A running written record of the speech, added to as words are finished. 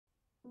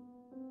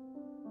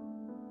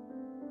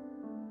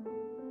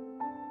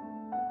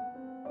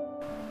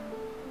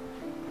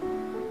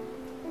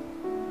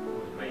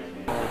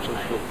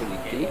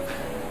sociopolitique.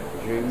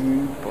 J'ai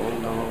eu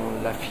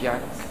pendant la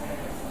FIAC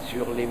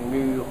sur les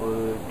murs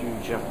du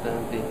jardin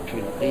des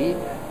Tuileries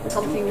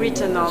something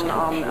written on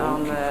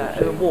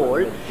a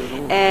wall,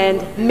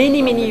 and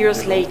many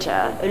years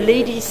later a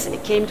lady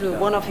came to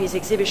one of his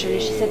exhibitions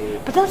and she said,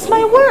 "But that's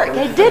my work,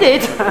 I did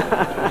it."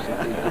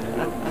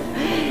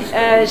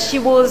 She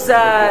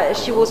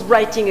was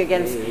writing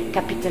against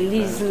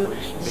capitalism,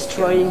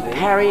 destroying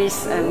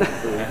Paris, and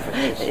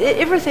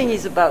everything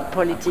is about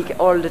politics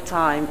all the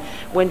time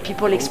when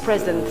people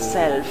express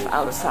themselves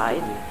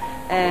outside.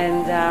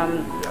 And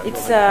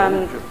it's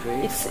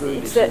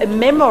a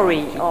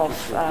memory of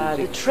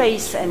the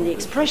trace and the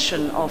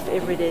expression of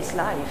everyday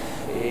life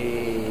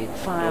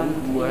found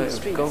in the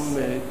streets.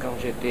 Quand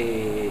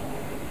j'étais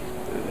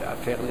à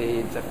faire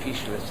les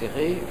affiches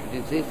lacérées, je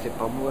disais, c'est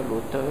pas moi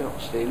l'auteur,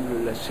 c'est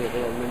le lacéré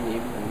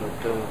anonyme, un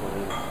auteur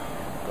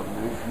comme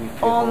le juif.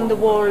 On the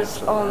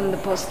walls, on the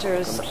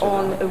posters,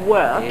 on a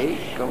work,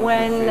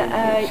 when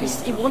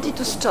he wanted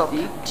to stop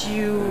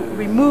to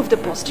remove the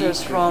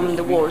posters from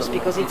the walls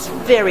because it's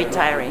very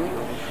tiring,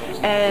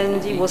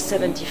 and he was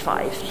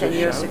 75, 10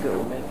 years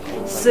ago.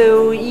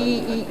 So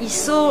he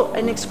saw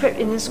an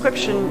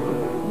inscription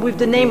with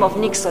the name of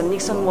Nixon.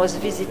 Nixon was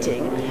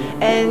visiting,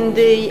 and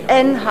the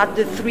N had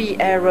the 3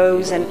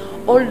 arrows, and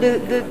all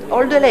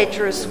the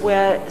letters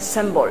were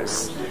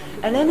symbols.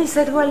 And then he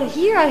said, "Well,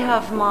 here I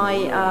have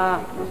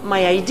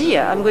my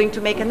idea. I'm going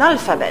to make an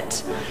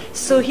alphabet."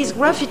 So his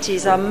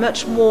graffitis are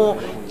much more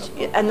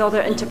another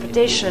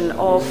interpretation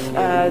of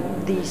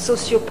the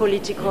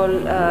socio-political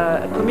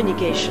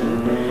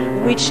communication,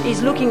 which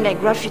is looking like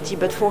graffiti,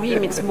 but for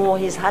him it's more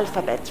his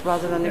alphabet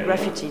rather than a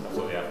graffiti.